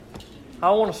I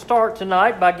want to start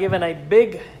tonight by giving a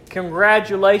big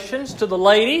congratulations to the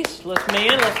ladies. Let's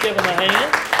give them a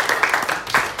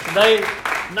hand. They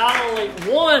not only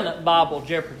won Bible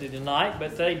Jeopardy tonight,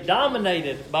 but they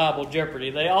dominated Bible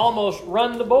Jeopardy. They almost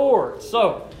run the board.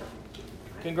 So,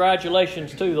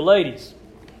 congratulations to the ladies.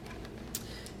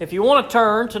 If you want to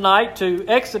turn tonight to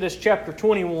Exodus chapter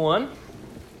 21.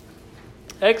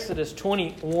 Exodus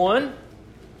 21.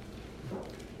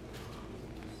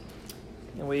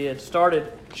 And we had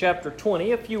started chapter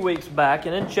 20 a few weeks back.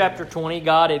 And in chapter 20,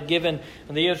 God had given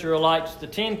the Israelites the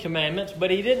 10 Commandments, but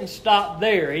He didn't stop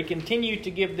there. He continued to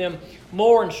give them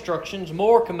more instructions,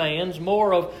 more commands,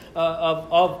 more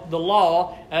of the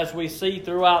law, as we see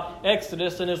throughout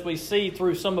Exodus and as we see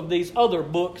through some of these other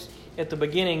books at the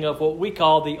beginning of what we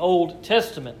call the Old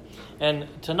Testament. And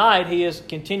tonight He is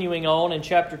continuing on in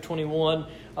chapter 21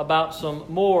 about some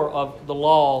more of the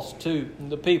laws to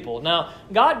the people. Now,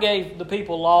 God gave the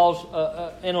people laws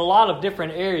in a lot of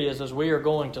different areas, as we are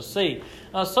going to see.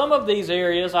 Some of these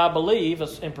areas, I believe,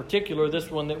 in particular this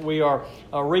one that we are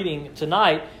reading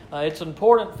tonight, it's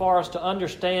important for us to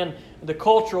understand the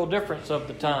cultural difference of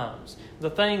the times. The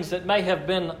things that may have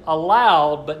been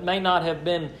allowed but may not have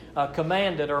been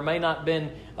commanded or may not have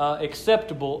been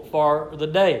acceptable for the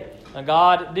day. Now,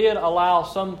 God did allow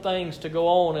some things to go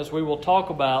on, as we will talk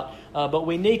about, but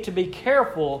we need to be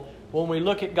careful when we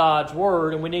look at God's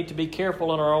Word, and we need to be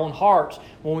careful in our own hearts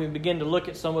when we begin to look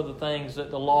at some of the things that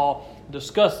the law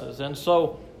discusses. And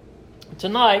so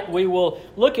tonight we will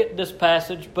look at this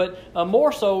passage, but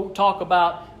more so talk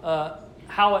about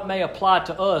how it may apply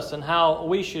to us and how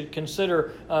we should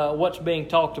consider what's being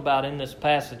talked about in this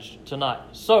passage tonight.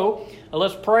 So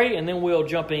let's pray, and then we'll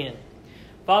jump in.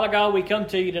 Father God, we come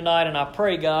to You tonight, and I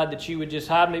pray, God, that You would just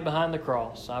hide me behind the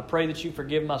cross. I pray that You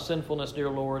forgive my sinfulness,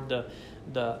 dear Lord,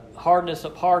 the hardness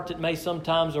of heart that may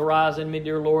sometimes arise in me,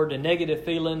 dear Lord, the negative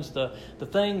feelings, the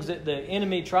things that the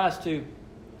enemy tries to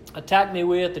attack me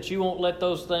with, that You won't let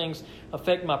those things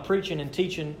affect my preaching and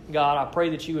teaching, God. I pray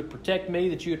that You would protect me,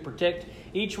 that You would protect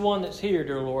each one that's here,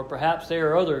 dear Lord. Perhaps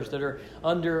there are others that are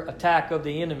under attack of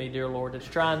the enemy, dear Lord, that's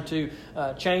trying to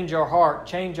change our heart,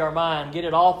 change our mind, get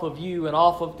it off of You and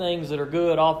off of things that are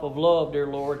good, off of love, dear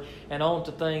Lord, and on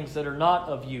to things that are not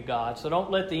of You, God. So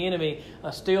don't let the enemy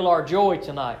steal our joy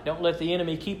tonight. Don't let the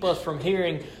enemy keep us from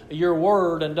hearing Your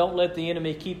Word, and don't let the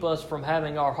enemy keep us from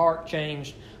having our heart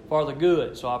changed for the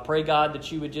good. So I pray, God,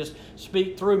 that You would just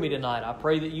speak through me tonight. I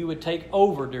pray that You would take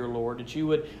over, dear Lord, that You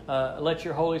would let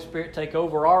Your Holy Spirit take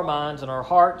over our minds and our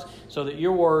hearts so that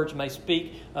Your words may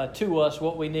speak to us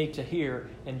what we need to hear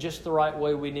in just the right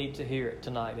way we need to hear it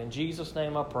tonight. In Jesus'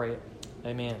 name I pray it.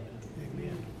 Amen.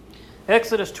 Amen.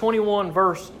 Exodus 21,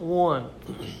 verse 1.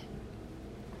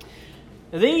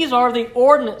 These are the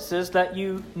ordinances that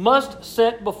you must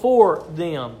set before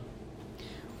them.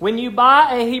 When you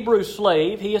buy a Hebrew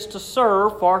slave, he is to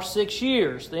serve for 6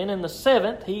 years. Then in the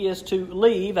 7th, he is to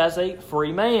leave as a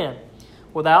free man,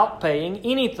 without paying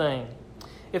anything.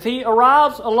 If he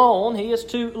arrives alone, he is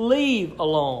to leave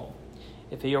alone.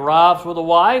 If he arrives with a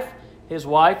wife, his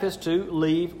wife is to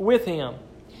leave with him.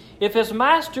 If his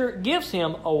master gives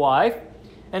him a wife,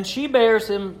 and she bears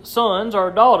him sons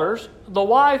or daughters, the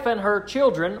wife and her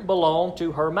children belong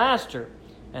to her master,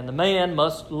 and the man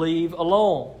must leave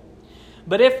alone.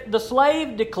 But if the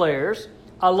slave declares,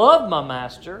 I love my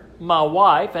master, my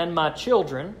wife, and my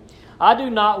children, I do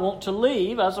not want to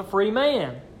leave as a free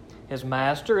man, his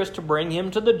master is to bring him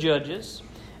to the judges,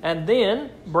 and then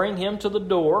bring him to the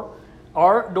door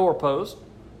or doorpost.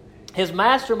 His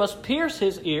master must pierce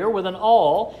his ear with an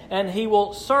awl, and he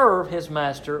will serve his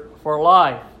master for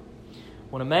life.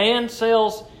 When a man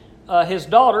sells his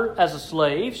daughter as a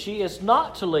slave, she is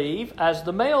not to leave as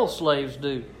the male slaves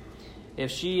do. If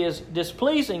she is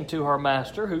displeasing to her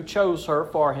master, who chose her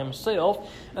for himself,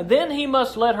 then he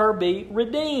must let her be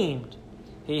redeemed.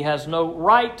 He has no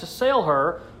right to sell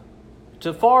her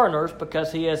to foreigners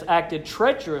because he has acted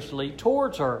treacherously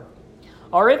towards her.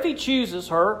 Or if he chooses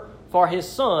her for his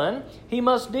son, he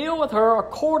must deal with her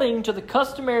according to the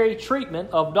customary treatment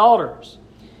of daughters.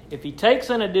 If he takes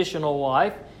an additional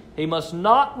wife, he must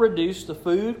not reduce the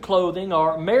food, clothing,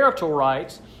 or marital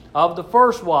rights of the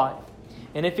first wife.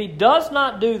 And if he does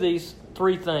not do these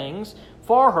 3 things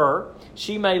for her,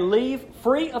 she may leave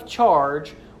free of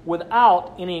charge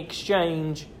without any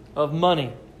exchange of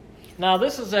money. Now,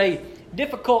 this is a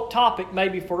difficult topic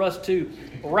maybe for us to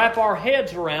wrap our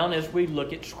heads around as we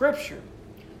look at Scripture.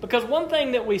 Because one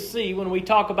thing that we see when we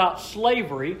talk about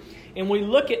slavery and we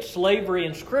look at slavery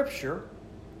in Scripture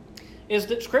is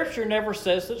that Scripture never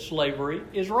says that slavery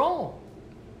is wrong.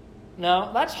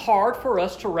 Now, that's hard for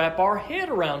us to wrap our head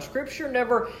around. Scripture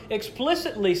never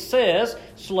explicitly says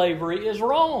slavery is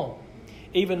wrong.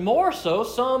 Even more so,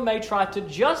 some may try to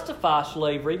justify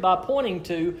slavery by pointing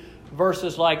to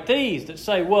verses like these that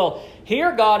say, well,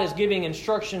 here God is giving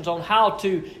instructions on how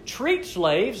to treat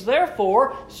slaves,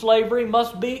 therefore slavery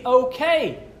must be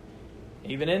okay.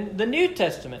 Even in the New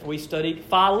Testament, we studied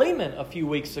Philemon a few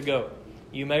weeks ago.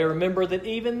 You may remember that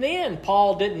even then,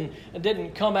 Paul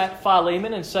didn't come at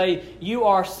Philemon and say, you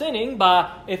are sinning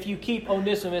by if you keep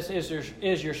Onesimus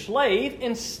as your slave.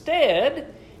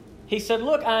 Instead, he said,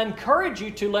 look, I encourage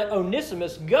you to let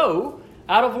Onesimus go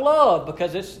out of love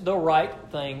because it's the right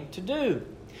thing to do.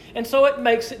 And so it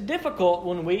makes it difficult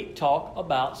when we talk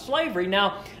about slavery.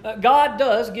 Now, God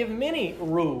does give many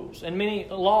rules and many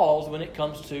laws when it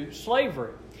comes to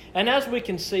slavery. And as we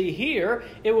can see here,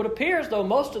 it would appear as though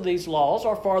most of these laws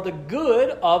are for the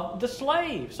good of the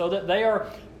slave, so that they are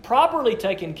properly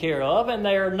taken care of and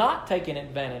they are not taken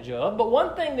advantage of. But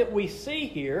one thing that we see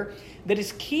here that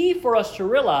is key for us to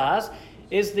realize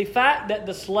is the fact that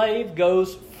the slave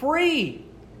goes free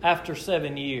after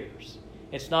 7 years.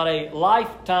 It's not a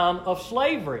lifetime of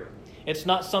slavery. It's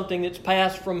not something that's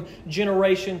passed from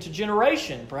generation to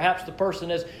generation. Perhaps the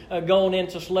person has gone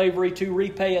into slavery to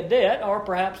repay a debt, or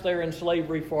perhaps they're in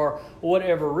slavery for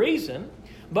whatever reason.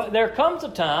 But there comes a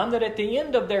time that at the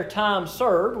end of their time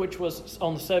served, which was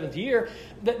on the 7th year,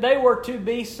 that they were to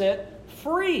be set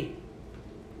free.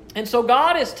 And so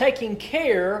God is taking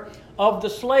care of the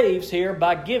slaves here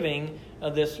by giving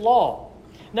this law.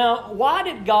 Now, why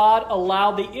did God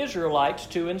allow the Israelites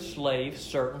to enslave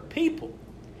certain people?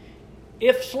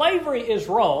 If slavery is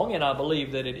wrong, and I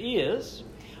believe that it is,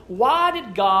 why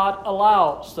did God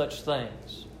allow such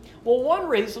things? Well, one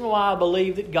reason why I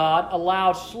believe that God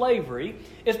allowed slavery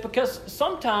is because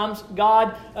sometimes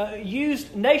God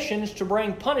used nations to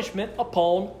bring punishment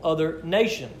upon other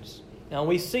nations. Now,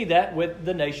 we see that with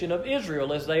the nation of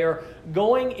Israel as they are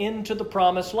going into the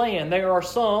promised land. There are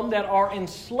some that are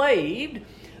enslaved.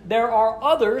 There are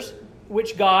others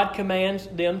which God commands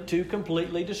them to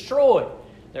completely destroy.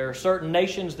 There are certain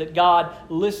nations that God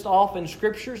lists off in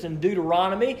Scriptures in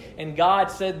Deuteronomy, and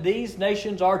God said these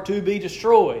nations are to be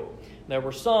destroyed. There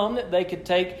were some that they could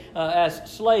take as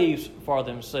slaves for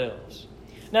themselves.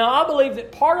 Now, I believe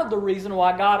that part of the reason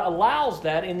why God allows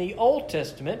that in the Old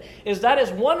Testament is that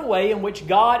is one way in which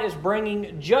God is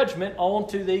bringing judgment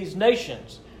onto these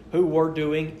nations who were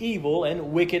doing evil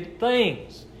and wicked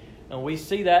things. And we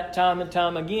see that time and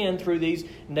time again through these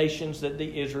nations that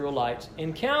the Israelites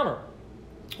encounter.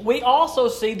 We also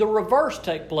see the reverse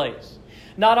take place.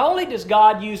 Not only does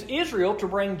God use Israel to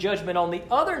bring judgment on the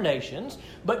other nations,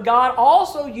 but God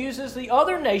also uses the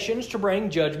other nations to bring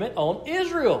judgment on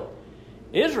Israel.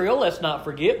 Israel, let's not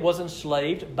forget, was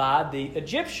enslaved by the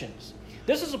Egyptians.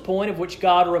 This is a point of which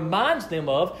God reminds them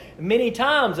of many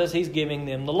times as He's giving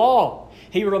them the law.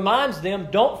 He reminds them,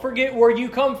 don't forget where you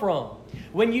come from.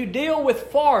 When you deal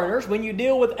with foreigners, when you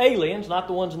deal with aliens, not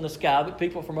the ones in the sky, but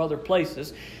people from other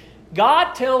places,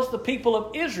 God tells the people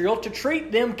of Israel to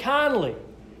treat them kindly,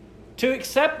 to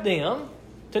accept them,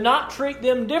 to not treat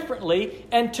them differently,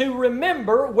 and to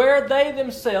remember where they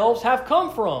themselves have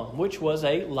come from, which was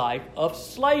a life of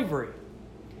slavery.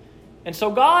 And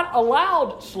so God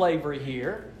allowed slavery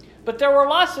here, but there were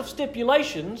lots of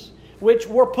stipulations which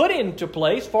were put into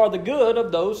place for the good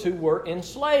of those who were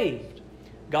enslaved.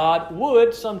 God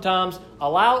would sometimes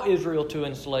allow Israel to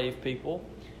enslave people,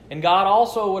 and God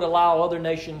also would allow other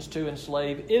nations to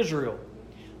enslave Israel.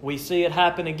 We see it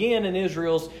happen again in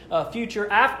Israel's future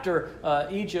after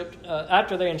Egypt.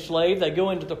 After they're enslaved, they go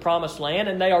into the promised land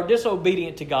and they are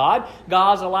disobedient to God.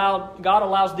 God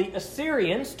allows the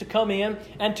Assyrians to come in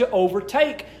and to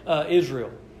overtake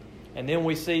Israel. And then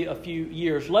we see a few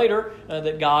years later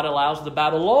that God allows the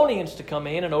Babylonians to come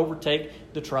in and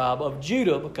overtake the tribe of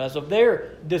Judah because of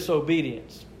their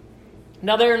disobedience.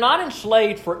 Now, they are not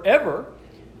enslaved forever.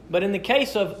 But in the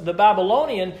case of the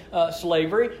Babylonian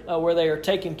slavery, where they are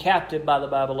taken captive by the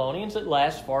Babylonians, it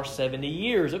lasts for 70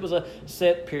 years. It was a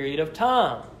set period of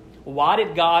time. Why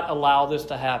did God allow this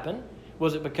to happen?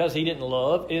 Was it because He didn't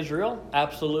love Israel?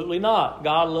 Absolutely not.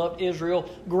 God loved Israel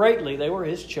greatly. They were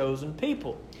His chosen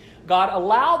people. God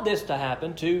allowed this to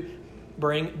happen to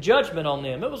bring judgment on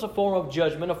them. It was a form of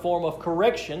judgment, a form of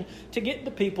correction to get the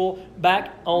people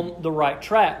back on the right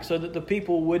track so that the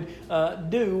people would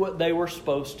do what they were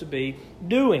supposed to be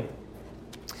doing.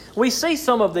 We see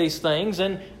some of these things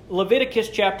in Leviticus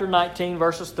chapter 19,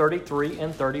 verses 33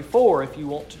 and 34, if you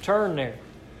want to turn there.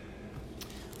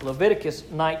 Leviticus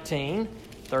 19,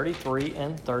 33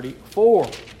 and 34.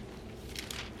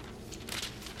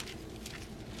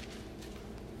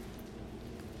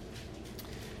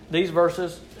 these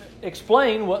verses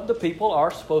explain what the people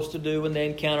are supposed to do when they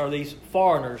encounter these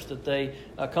foreigners that they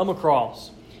come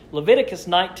across. Leviticus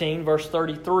 19, verse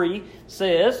 33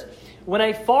 says, "When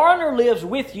a foreigner lives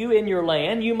with you in your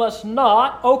land, you must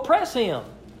not oppress him."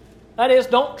 That is,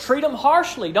 don't treat them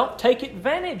harshly. Don't take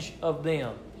advantage of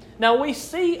them. Now, we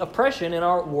see oppression in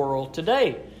our world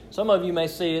today. Some of you may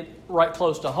see it right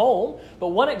close to home, but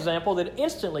one example that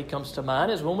instantly comes to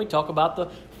mind is when we talk about the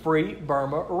Free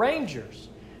Burma Rangers.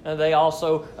 And they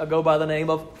also go by the name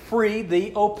of Free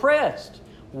the Oppressed.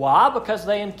 Why? Because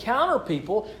they encounter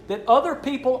people that other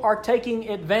people are taking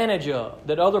advantage of,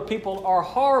 that other people are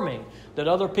harming, that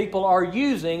other people are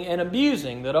using and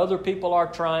abusing, that other people are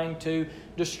trying to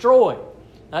destroy.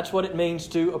 That's what it means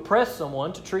to oppress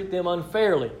someone, to treat them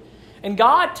unfairly. And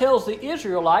God tells the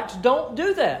Israelites, don't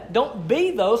do that. Don't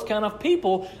be those kind of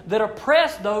people that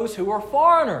oppress those who are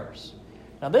foreigners.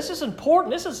 Now, this is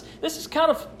important. This is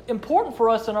kind of important for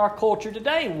us in our culture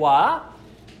today. Why?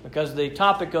 Because the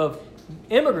topic of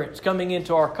immigrants coming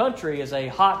into our country is a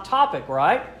hot topic,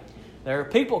 right? There are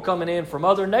people coming in from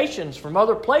other nations, from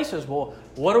other places. Well,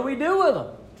 what do we do with them?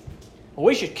 Well,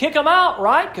 we should kick them out,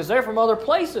 right? Because they're from other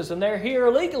places and they're here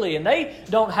illegally and they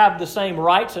don't have the same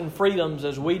rights and freedoms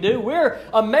as we do. We're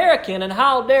American, and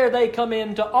how dare they come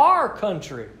into our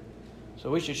country? So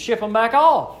we should ship them back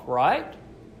off, right?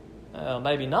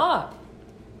 Maybe not.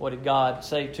 What did God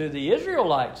say to the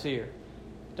Israelites here?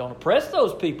 Don't oppress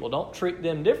those people. Don't treat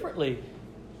them differently.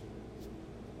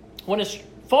 When a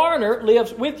foreigner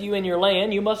lives with you in your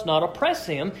land, you must not oppress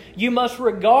him. You must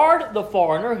regard the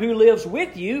foreigner who lives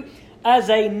with you as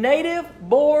a native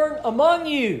born among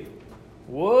you.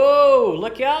 Whoa,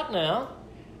 look out now.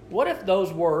 What if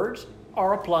those words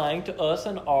are applying to us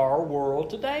in our world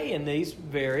today, in these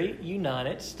very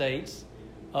United States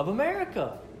of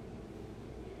America?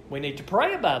 We need to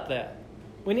pray about that.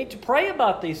 We need to pray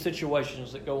about these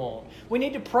situations that go on. We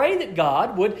need to pray that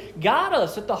God would guide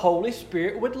us, that the Holy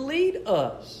Spirit would lead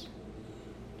us.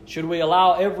 Should we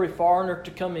allow every foreigner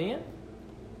to come in?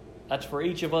 That's for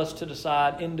each of us to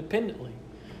decide independently.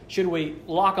 Should we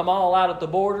lock them all out at the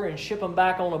border and ship them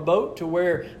back on a boat to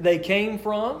where they came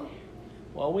from?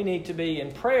 Well, we need to be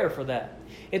in prayer for that.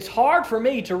 It's hard for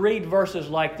me to read verses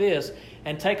like this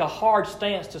and take a hard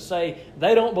stance to say,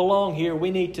 they don't belong here,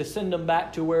 we need to send them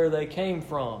back to where they came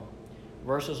from.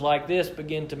 Verses like this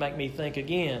begin to make me think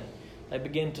again. They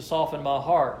begin to soften my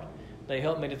heart. They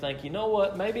help me to think, you know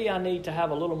what, maybe I need to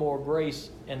have a little more grace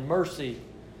and mercy.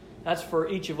 That's for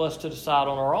each of us to decide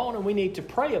on our own, and we need to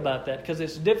pray about that because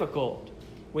it's difficult.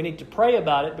 We need to pray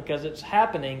about it because it's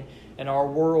happening in our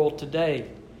world today.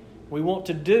 We want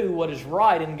to do what is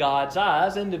right in God's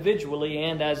eyes, individually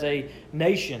and as a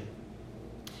nation.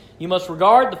 You must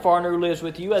regard the foreigner who lives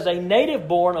with you as a native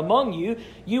born among you.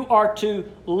 You are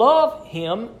to love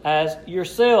him as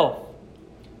yourself.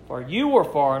 For you were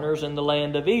foreigners in the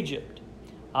land of Egypt.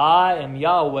 I am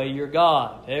Yahweh your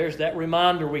God. There's that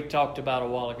reminder we talked about a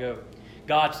while ago.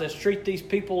 God says, treat these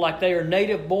people like they are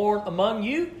native born among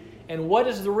you. And what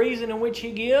is the reason in which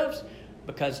he gives?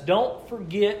 Because don't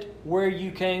forget where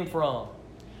you came from.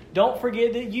 Don't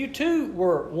forget that you too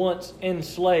were once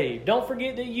enslaved. Don't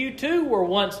forget that you too were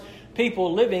once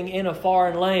people living in a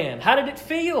foreign land. How did it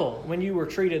feel when you were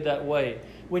treated that way?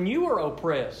 When you were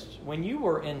oppressed? When you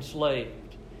were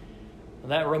enslaved?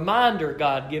 And that reminder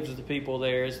God gives the people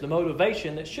there is the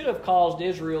motivation that should have caused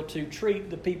Israel to treat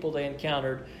the people they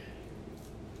encountered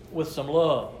with some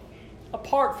love,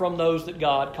 apart from those that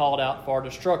God called out for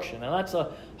destruction. And that's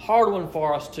a hard one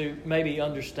for us to maybe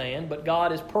understand, but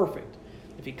God is perfect.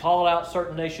 If he called out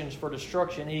certain nations for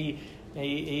destruction,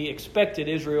 he expected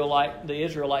the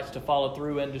Israelites to follow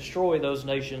through and destroy those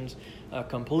nations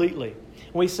completely.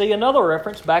 We see another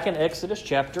reference back in Exodus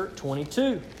chapter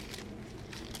 22.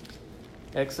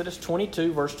 Exodus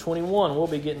 22, verse 21. We'll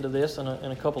be getting to this in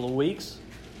a couple of weeks.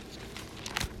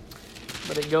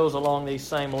 But it goes along these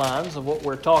same lines of what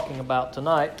we're talking about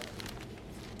tonight.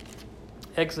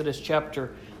 Exodus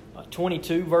chapter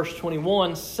 22, verse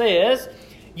 21 says,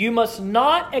 "You must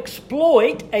not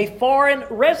exploit a foreign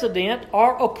resident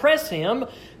or oppress him,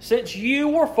 since you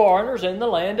were foreigners in the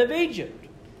land of Egypt."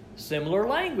 Similar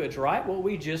language, right? What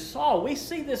we just saw. We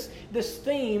see this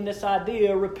theme, this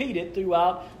idea repeated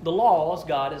throughout the laws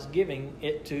God is giving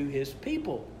it to his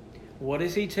people. What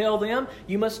does he tell them?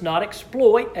 You must not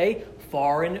exploit a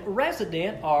foreign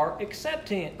resident or accept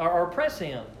him or oppress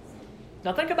him.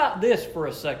 Now think about this for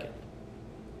a second.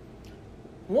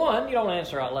 One, you don't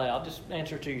answer out loud, just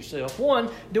answer to yourself. One,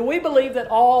 do we believe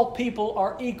that all people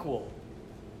are equal?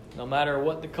 No matter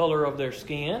what the color of their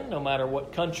skin, no matter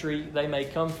what country they may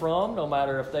come from, no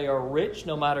matter if they are rich,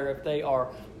 no matter if they are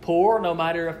poor, no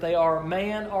matter if they are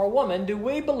man or woman, do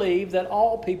we believe that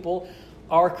all people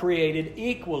are created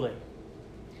equally?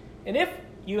 And if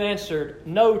you answered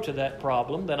no to that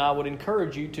problem, then I would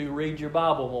encourage you to read your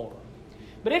Bible more.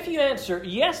 But if you answer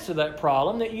yes to that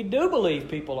problem, that you do believe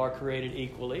people are created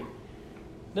equally,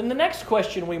 then the next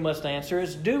question we must answer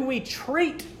is, do we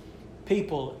treat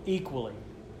people equally?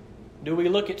 Do we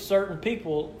look at certain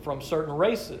people from certain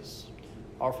races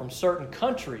or from certain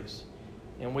countries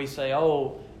and we say,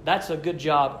 oh, that's a good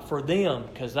job for them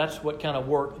because that's what kind of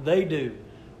work they do,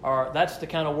 or that's the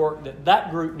kind of work that that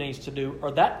group needs to do,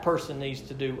 or that person needs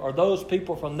to do, or those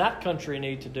people from that country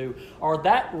need to do, or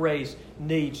that race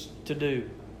needs to do?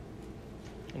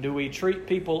 And do we treat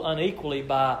people unequally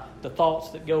by the thoughts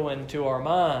that go into our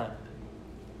mind?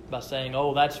 By saying,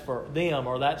 oh, that's for them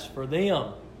or that's for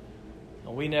them.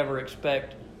 And we never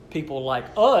expect people like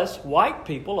us, white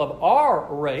people of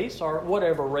our race, or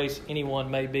whatever race anyone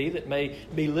may be that may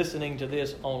be listening to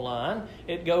this online.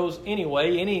 It goes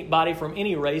anyway. Anybody from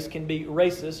any race can be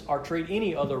racist or treat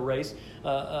any other race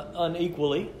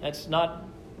unequally.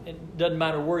 It doesn't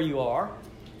matter where you are.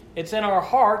 It's in our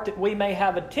heart that we may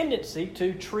have a tendency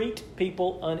to treat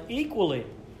people unequally.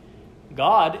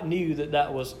 God knew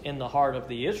that was in the heart of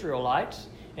the Israelites,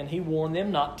 and He warned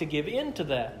them not to give in to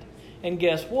that. And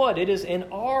guess what? It is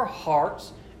in our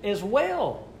hearts as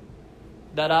well.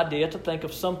 That idea to think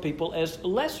of some people as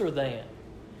lesser than.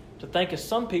 To think of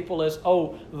some people as,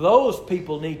 oh, those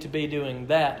people need to be doing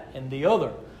that and the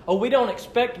other. Oh, we don't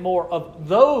expect more of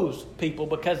those people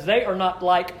because they are not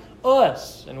like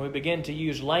us. And we begin to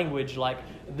use language like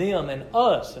them and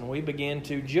us. And we begin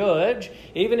to judge.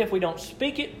 Even if we don't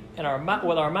speak it with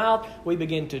our mouth, we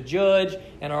begin to judge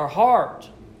in our heart.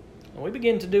 And we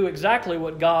begin to do exactly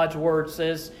what God's Word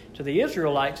says to the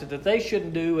Israelites that they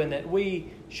shouldn't do and that we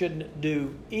shouldn't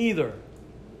do either.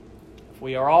 If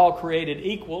we are all created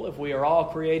equal, if we are all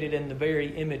created in the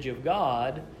very image of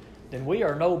God, then we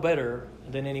are no better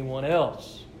than anyone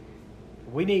else.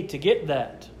 We need to get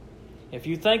that. If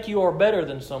you think you are better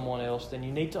than someone else, then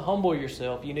you need to humble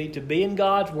yourself. You need to be in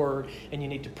God's Word, and you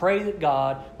need to pray that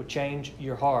God would change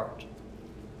your heart.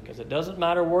 Because it doesn't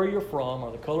matter where you're from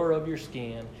or the color of your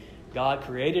skin. God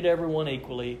created everyone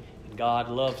equally, and God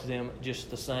loves them just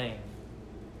the same.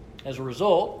 As a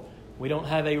result, we don't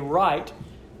have a right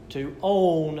to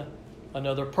own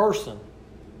another person.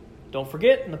 Don't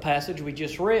forget, in the passage we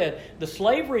just read, the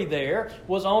slavery there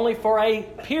was only for a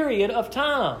period of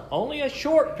time, only a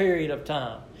short period of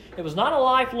time. It was not a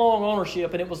lifelong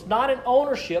ownership, and it was not an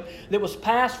ownership that was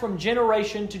passed from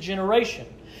generation to generation.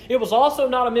 It was also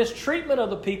not a mistreatment of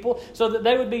the people so that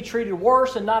they would be treated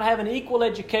worse and not have an equal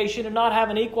education and not have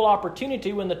an equal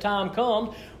opportunity when the time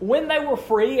comes. When they were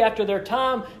free, after their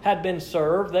time had been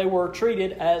served, they were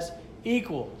treated as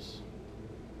equals.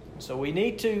 So we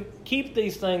need to keep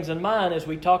these things in mind as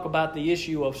we talk about the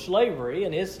issue of slavery.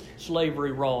 And is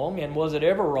slavery wrong? And was it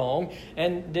ever wrong?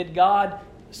 And did God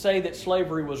say that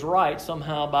slavery was right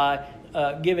somehow by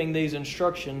giving these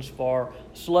instructions for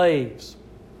slaves?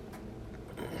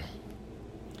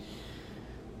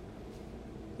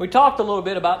 We talked a little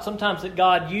bit about sometimes that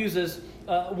God uses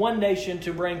one nation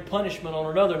to bring punishment on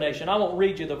another nation. I won't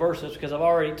read you the verses because I've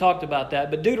already talked about that.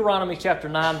 But Deuteronomy chapter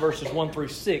 9, verses 1 through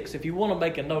 6, if you want to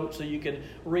make a note so you can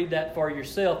read that for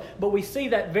yourself. But we see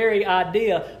that very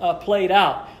idea played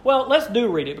out. Well, let's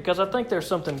read it because I think there's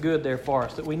something good there for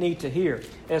us that we need to hear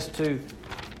as to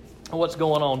what's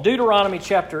going on. Deuteronomy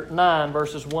chapter 9,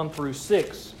 verses 1 through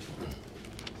 6.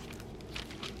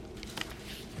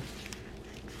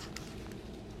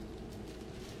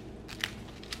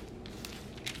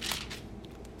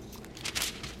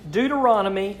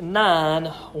 Deuteronomy 9,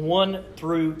 1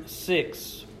 through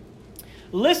 6.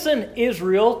 Listen,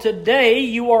 Israel, today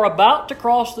you are about to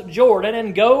cross the Jordan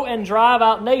and go and drive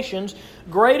out nations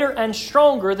greater and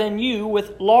stronger than you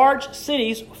with large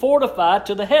cities fortified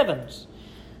to the heavens.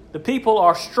 The people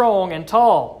are strong and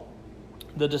tall,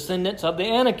 the descendants of the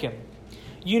Anakim.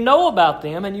 You know about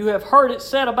them and you have heard it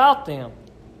said about them.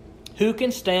 Who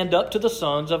can stand up to the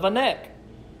sons of Anak?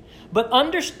 But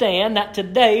understand that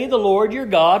today the Lord your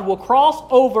God will cross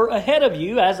over ahead of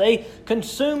you as a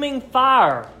consuming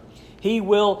fire. He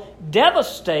will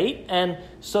devastate and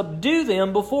subdue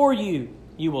them before you.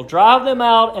 You will drive them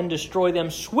out and destroy them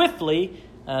swiftly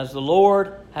as the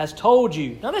Lord has told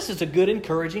you. Now this is a good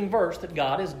encouraging verse that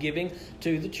God is giving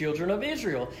to the children of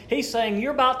Israel. He's saying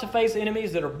you're about to face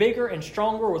enemies that are bigger and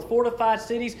stronger with fortified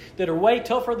cities that are way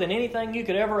tougher than anything you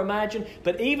could ever imagine.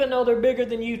 But even though they're bigger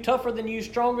than you, tougher than you,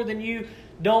 stronger than you,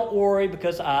 don't worry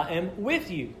because I am with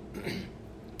you.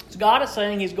 So God is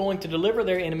saying He's going to deliver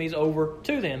their enemies over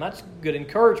to them. That's good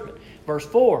encouragement. Verse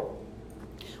 4.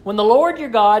 When the Lord your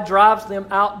God drives them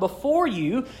out before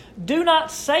you, do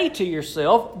not say to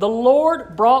yourself, the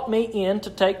Lord brought me in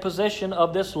to take possession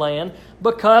of this land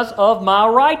because of my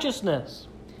righteousness.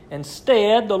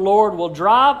 Instead, the Lord will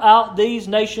drive out these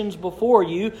nations before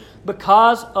you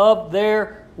because of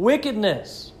their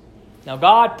wickedness. Now,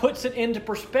 God puts it into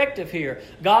perspective here.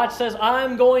 God says,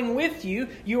 I'm going with you.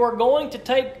 You are going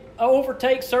to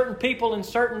overtake certain people in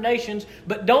certain nations,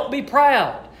 but don't be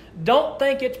proud. Don't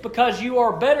think it's because you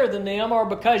are better than them or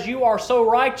because you are so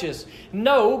righteous.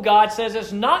 No, God says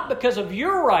it's not because of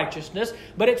your righteousness,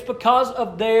 but it's because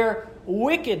of their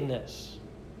wickedness.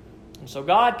 And so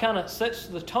God kind of sets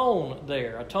the tone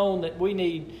there, a tone that we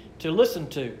need to listen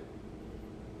to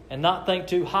and not think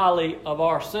too highly of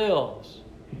ourselves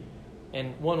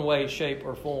in one way, shape,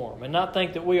 or form, and not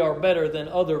think that we are better than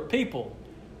other people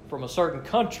from a certain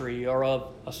country or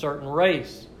of a certain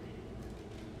race.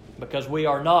 Because we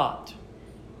are not.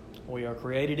 We are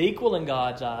created equal in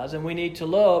God's eyes, and we need to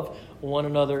love one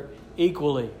another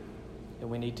equally.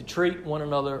 And we need to treat one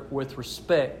another with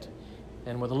respect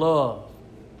and with love.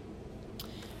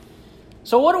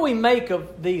 So what do we make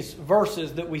of these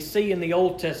verses that we see in the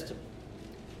Old Testament?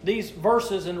 These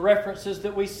verses and references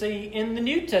that we see in the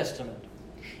New Testament?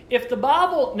 If the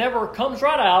Bible never comes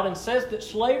right out and says that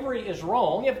slavery is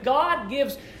wrong, if God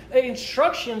gives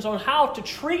instructions on how to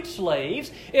treat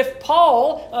slaves, if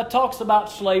Paul talks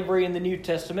about slavery in the New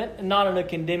Testament and not in a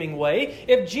condemning way,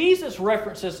 if Jesus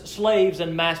references slaves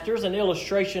and masters and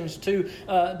illustrations to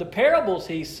the parables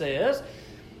he says,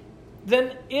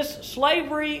 then is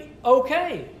slavery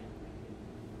okay?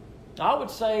 I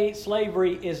would say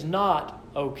slavery is not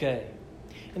okay.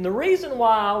 And the reason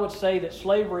why I would say that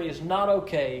slavery is not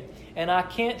okay, and I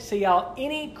can't see how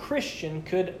any Christian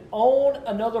could own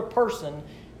another person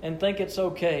and think it's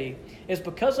okay, is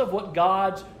because of what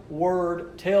God's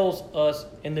Word tells us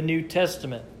in the New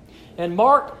Testament. In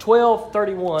Mark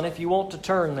 12:31, if you want to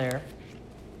turn there,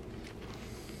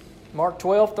 Mark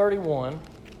 12:31.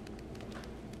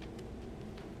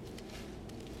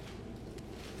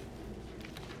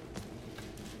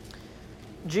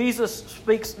 Jesus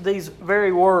speaks these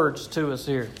very words to us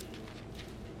here.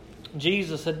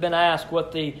 Jesus had been asked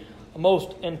what the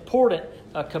most important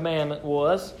commandment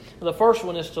was. The first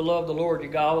one is to love the Lord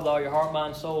your God with all your heart,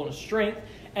 mind, soul, and strength.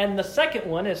 And the second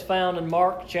one is found in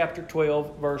Mark chapter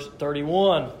 12, verse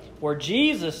 31, where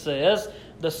Jesus says,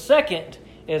 the second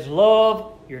is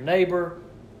love your neighbor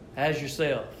as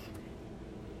yourself.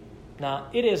 Now,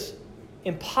 it is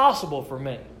impossible for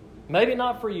me, maybe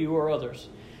not for you or others,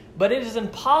 but it is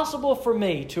impossible for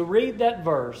me to read that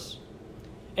verse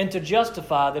and to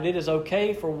justify that it is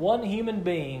okay for one human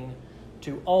being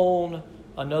to own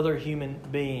another human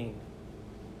being.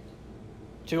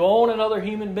 To own another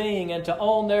human being and to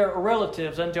own their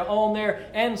relatives and to own their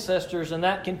ancestors and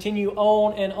that continue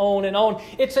on and on and on.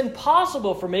 It's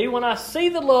impossible for me when I see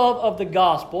the love of the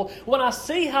gospel, when I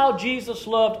see how Jesus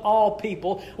loved all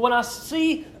people, when I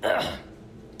see...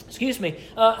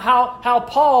 how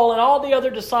Paul and all the other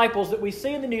disciples that we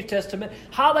see in the New Testament,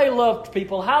 how they loved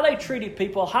people, how they treated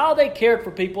people, how they cared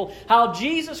for people, how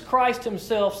Jesus Christ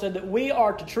Himself said that we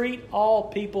are to treat all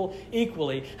people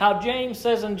equally, how James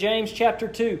says in James chapter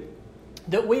 2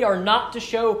 that we are not to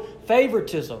show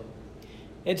favoritism.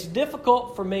 It's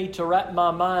difficult for me to wrap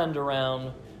my mind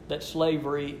around that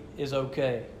slavery is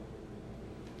okay.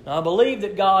 Now, I believe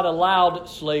that God allowed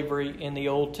slavery in the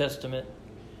Old Testament,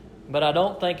 but I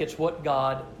don't think it's what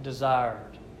God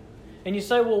desired. And you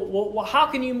say, well, how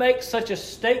can you make such a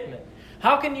statement?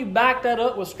 How can you back that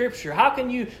up with Scripture? How can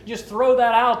you just throw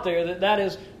that out there that that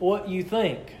is what you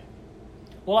think?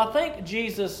 Well, I think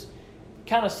Jesus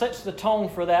kind of sets the tone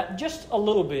for that just a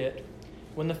little bit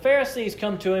when the Pharisees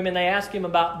come to Him and they ask Him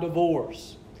about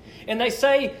divorce. And they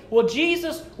say, well,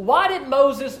 Jesus, why did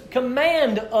Moses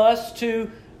command us to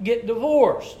get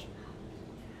divorced?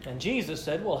 And Jesus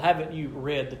said, well, haven't you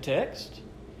read the text?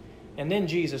 And then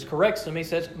Jesus corrects them. He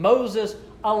says, Moses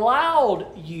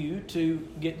allowed you to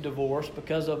get divorced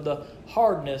because of the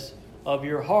hardness of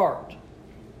your heart.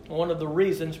 One of the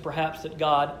reasons perhaps that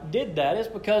God did that is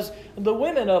because the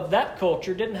women of that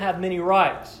culture didn't have many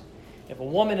rights. If a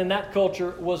woman in that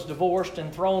culture was divorced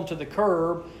and thrown to the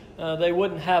curb, they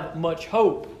wouldn't have much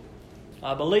hope.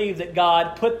 I believe that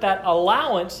God put that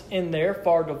allowance in there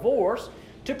for divorce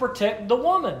to protect the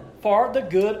woman, for the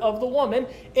good of the woman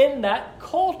in that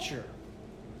culture.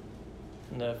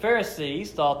 And the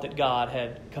Pharisees thought that God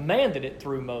had commanded it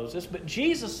through Moses, but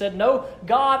Jesus said, no,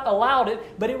 God allowed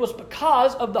it, but it was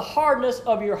because of the hardness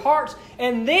of your hearts.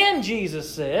 And then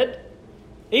Jesus said,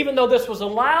 even though this was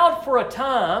allowed for a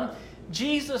time,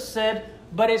 Jesus said,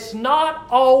 but it's not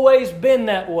always been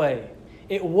that way.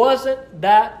 It wasn't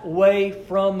that way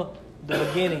from the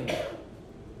beginning.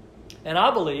 And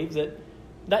I believe that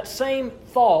that same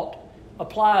thought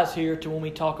applies here to when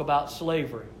we talk about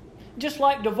slavery. Just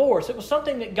like divorce, it was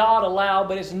something that God allowed,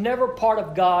 but it's never part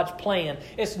of God's plan.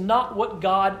 It's not what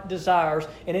God desires,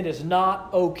 and it is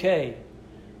not okay.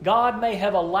 God may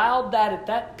have allowed that at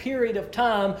that period of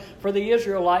time for the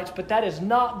Israelites, but that is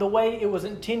not the way it was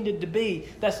intended to be.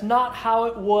 That's not how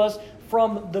it was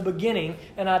from the beginning,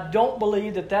 and I don't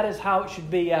believe that that is how it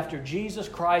should be after Jesus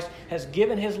Christ has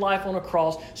given His life on a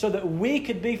cross so that we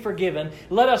could be forgiven.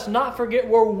 Let us not forget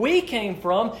where we came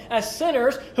from as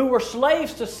sinners who were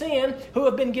slaves to sin, who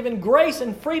have been given grace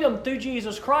and freedom through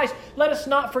Jesus Christ. Let us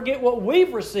not forget what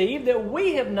we've received that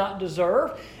we have not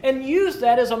deserved, and use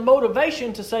that as a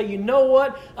motivation to say, you know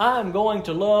what? I'm going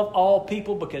to love all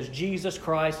people because Jesus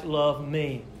Christ loved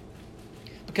me.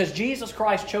 Because Jesus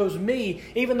Christ chose me,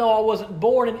 even though I wasn't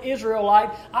born an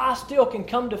Israelite, I still can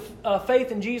come to faith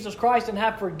in Jesus Christ and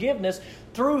have forgiveness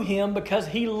through Him because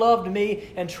He loved me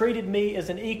and treated me as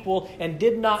an equal and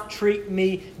did not treat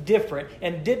me different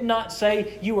and did not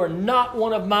say, you are not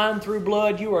one of mine through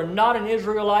blood, you are not an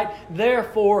Israelite,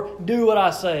 therefore do what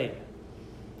I say.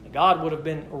 God would have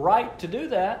been right to do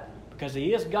that because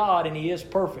He is God and He is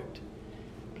perfect.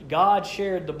 But God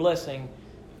shared the blessing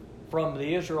from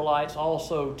the Israelites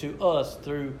also to us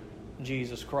through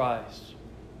Jesus Christ.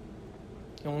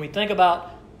 And when we think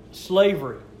about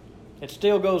slavery, it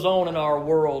still goes on in our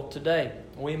world today.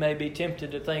 We may be tempted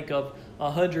to think of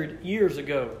 100 years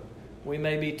ago. We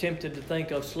may be tempted to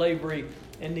think of slavery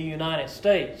in the United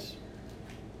States.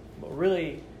 But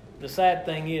really, the sad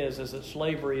thing is that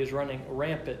slavery is running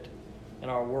rampant in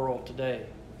our world today.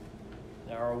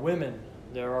 There are women,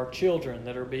 there are children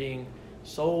that are being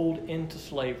sold into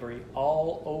slavery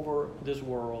all over this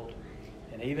world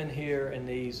and even here in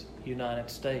these United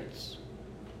States.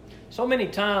 So many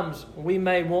times we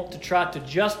may want to try to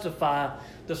justify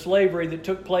the slavery that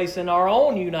took place in our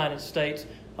own United States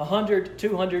 100,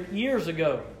 200 years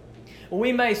ago.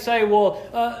 We may say,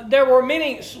 well, there were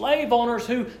many slave owners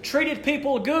who treated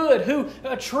people good, who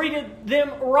treated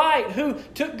them right, who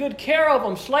took good care of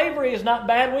them. Slavery is not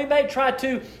bad. We may try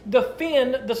to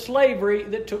defend the slavery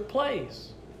that took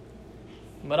place.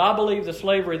 But I believe the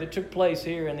slavery that took place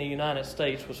here in the United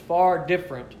States was far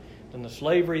different than the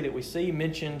slavery that we see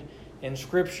mentioned in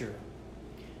Scripture.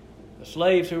 The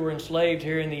slaves who were enslaved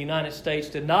here in the United States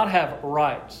did not have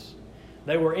rights.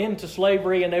 They were into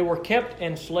slavery and they were kept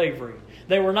in slavery.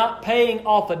 They were not paying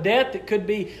off a debt that could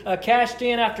be cashed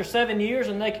in after 7 years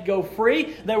and they could go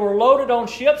free. They were loaded on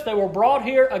ships. They were brought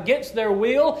here against their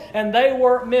will and they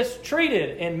were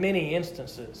mistreated in many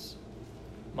instances.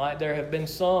 Might there have been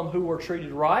some who were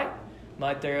treated right?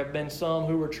 Might there have been some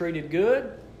who were treated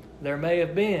good? There may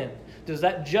have been. Does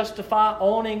that justify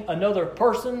owning another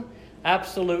person?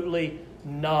 Absolutely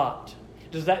not.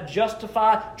 Does that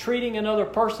justify treating another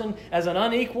person as an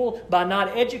unequal by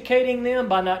not educating them,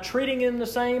 by not treating them the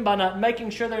same, by not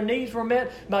making sure their needs were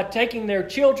met, by taking their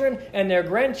children and their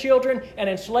grandchildren and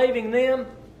enslaving them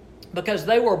because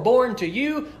they were born to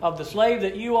you of the slave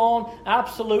that you own?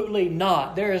 Absolutely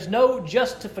not. There is no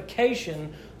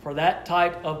justification for that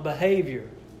type of behavior.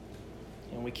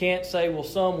 And we can't say, well,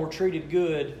 some were treated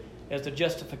good as the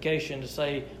justification to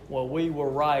say, well, we were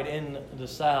right in the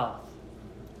South.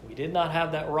 We did not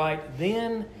have that right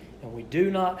then, and we do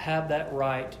not have that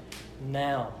right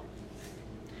now.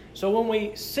 So when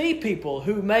we see people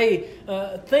who may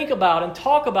think about and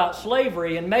talk about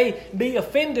slavery and may be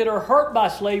offended or hurt by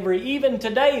slavery even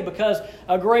today because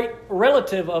a great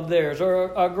relative of theirs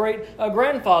or a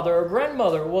grandfather or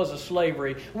grandmother was a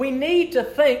slavery, we need to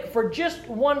think for just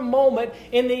one moment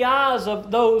in the eyes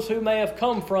of those who may have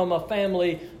come from a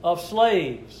family of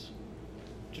slaves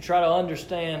to try to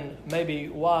understand maybe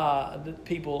why the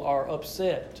people are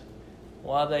upset,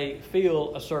 why they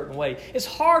feel a certain way. It's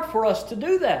hard for us to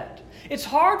do that. It's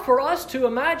hard for us to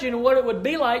imagine what it would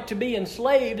be like to be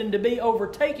enslaved and to be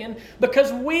overtaken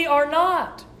because we are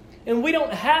not. And we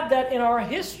don't have that in our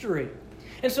history.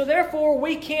 And so therefore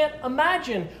we can't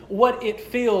imagine what it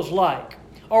feels like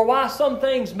or why some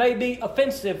things may be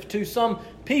offensive to some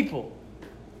people.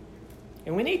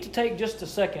 And we need to take just a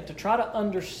second to try to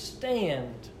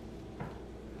understand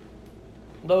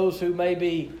those who may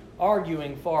be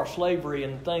arguing for slavery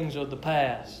and things of the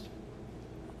past.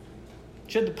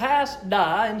 Should the past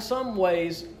die? In some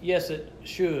ways, yes, it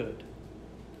should.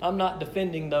 I'm not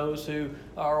defending those who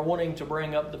are wanting to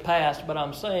bring up the past, but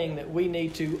I'm saying that we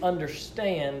need to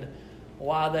understand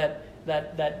why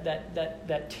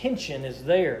that tension is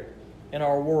there in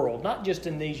our world, not just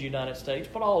in these United States,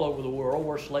 but all over the world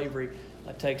where slavery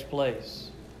takes place.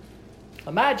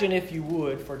 Imagine, if you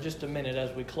would, for just a minute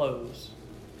as we close,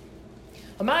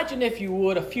 imagine, if you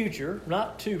would, a future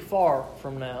not too far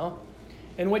from now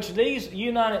in which these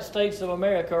United States of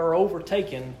America are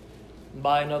overtaken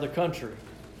by another country,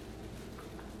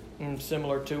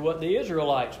 similar to what the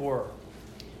Israelites were.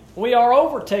 We are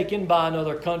overtaken by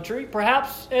another country,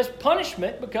 perhaps as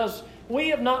punishment because we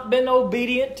have not been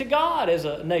obedient to God as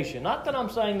a nation. Not that I'm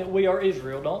saying that we are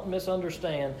Israel. Don't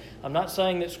misunderstand. I'm not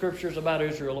saying that scriptures about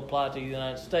Israel apply to the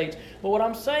United States. But what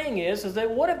I'm saying is that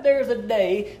what if there's a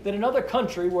day that another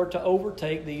country were to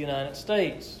overtake the United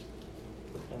States?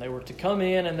 And they were to come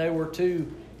in and they were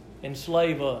to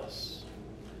enslave us.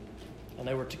 And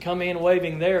they were to come in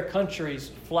waving their country's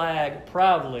flag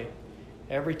proudly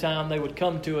every time they would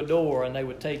come to a door, and they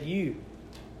would take you,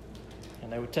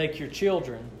 and they would take your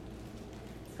children,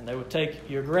 and they would take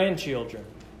your grandchildren.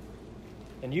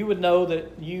 And you would know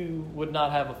that you would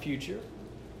not have a future,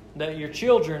 that your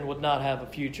children would not have a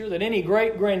future, that any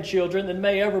great-grandchildren that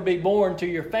may ever be born to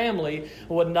your family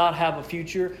would not have a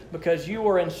future because you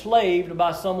were enslaved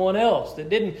by someone else that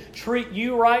didn't treat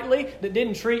you rightly, that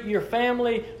didn't treat your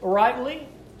family rightly.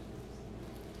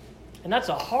 And that's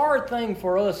a hard thing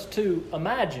for us to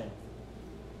imagine.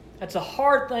 That's a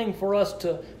hard thing for us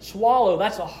to swallow.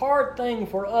 That's a hard thing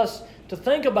for us to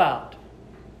think about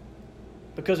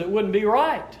because it wouldn't be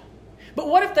right. But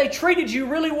what if they treated you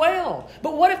really well?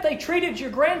 But what if they treated your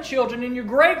grandchildren and your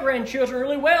great-grandchildren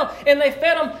really well and they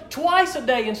fed them twice a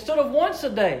day instead of once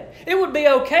a day? It would be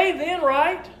okay then,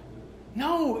 right?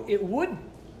 No, it wouldn't.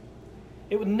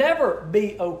 It would never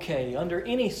be okay under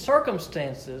any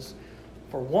circumstances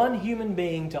for one human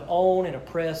being to own and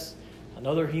oppress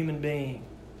another human being.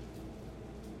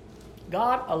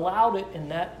 God allowed it in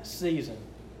that season.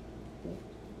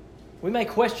 We may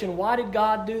question, why did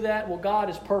God do that? Well, God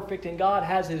is perfect and God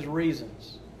has His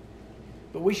reasons.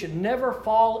 But we should never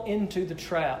fall into the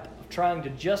trap of trying to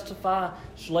justify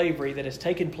slavery that has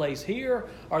taken place here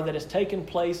or that has taken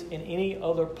place in any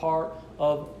other part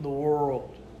of the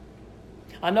world.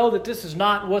 I know that this is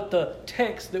not what the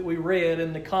text that we read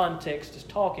in the context is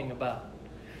talking about.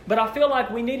 But I feel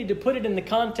like we needed to put it in the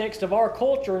context of our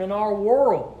culture and in our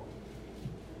world.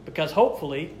 Because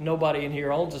hopefully nobody in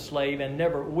here owns a slave and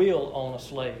never will own a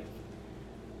slave.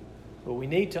 But we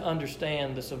need to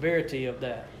understand the severity of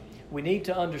that. We need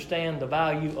to understand the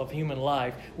value of human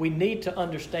life. We need to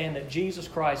understand that Jesus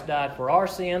Christ died for our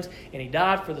sins and He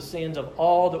died for the sins of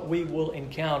all that we will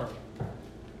encounter.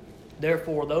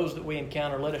 Therefore, those that we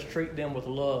encounter, let us treat them with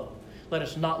love. Let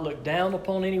us not look down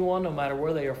upon anyone, no matter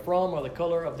where they are from or the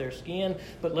color of their skin,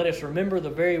 but let us remember the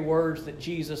very words that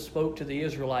Jesus spoke to the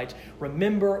Israelites.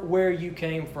 Remember where you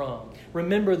came from.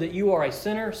 Remember that you are a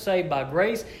sinner saved by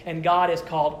grace, and God has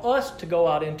called us to go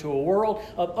out into a world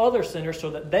of other sinners so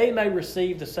that they may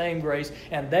receive the same grace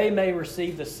and they may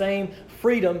receive the same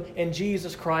freedom in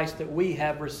Jesus Christ that we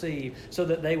have received, so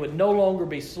that they would no longer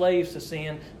be slaves to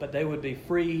sin, but they would be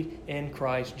freed in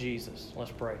Christ Jesus. Let's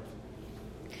pray.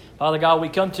 Father God, we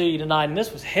come to you tonight, and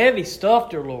this was heavy stuff,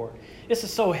 dear Lord. This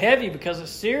is so heavy because it's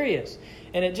serious.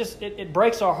 And it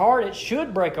breaks our heart. It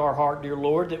should break our heart, dear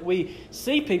Lord, that we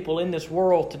see people in this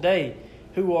world today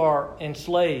who are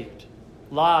enslaved,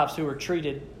 lives who are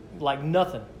treated like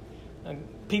nothing. And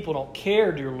people don't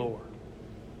care, dear Lord.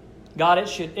 God, it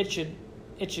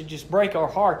should just break our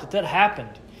heart that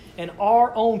happened in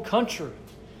our own country,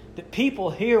 that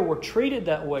people here were treated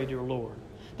that way, dear Lord.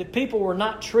 That people were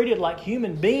not treated like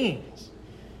human beings.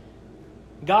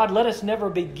 God, let us never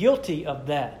be guilty of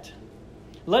that.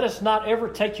 Let us not ever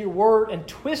take your word and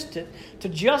twist it to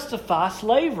justify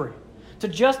slavery, to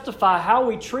justify how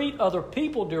we treat other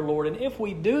people, dear Lord. And if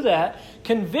we do that,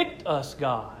 convict us,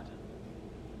 God.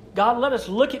 God, let us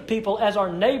look at people as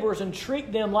our neighbors and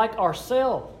treat them like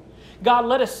ourselves. God,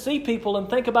 let us see people and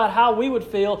think about how we would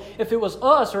feel if it was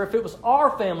us or if it was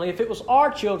our family, if it was our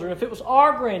children, if it was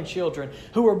our grandchildren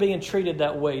who were being treated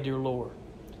that way, dear Lord.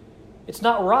 It's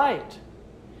not right.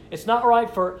 It's not right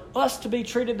for us to be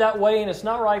treated that way, and it's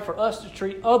not right for us to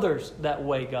treat others that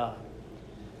way, God.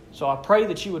 So I pray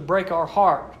that you would break our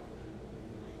heart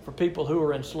for people who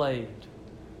are enslaved.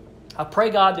 I pray,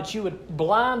 God, that you would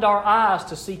blind our eyes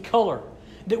to see color.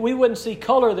 That we wouldn't see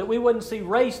color, that we wouldn't see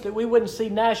race, that we wouldn't see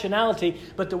nationality,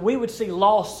 but that we would see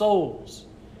lost souls.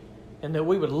 and that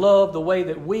we would love the way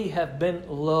that we have been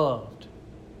loved.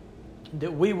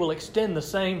 That we will extend the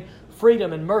same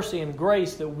freedom and mercy and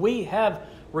grace that we have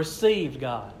received,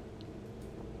 God.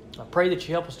 I pray that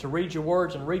you help us to read your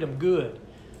words and read them good,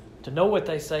 to know what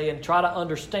they say and try to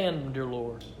understand them, dear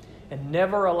Lord, and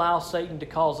never allow Satan to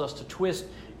cause us to twist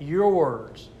your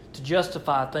words to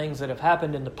justify things that have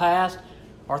happened in the past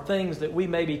or things that we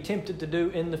may be tempted to do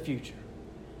in the future.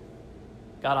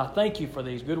 God, I thank you for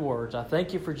these good words. I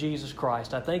thank you for Jesus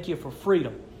Christ. I thank you for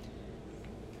freedom.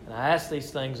 And I ask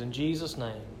these things in Jesus'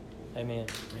 name. Amen.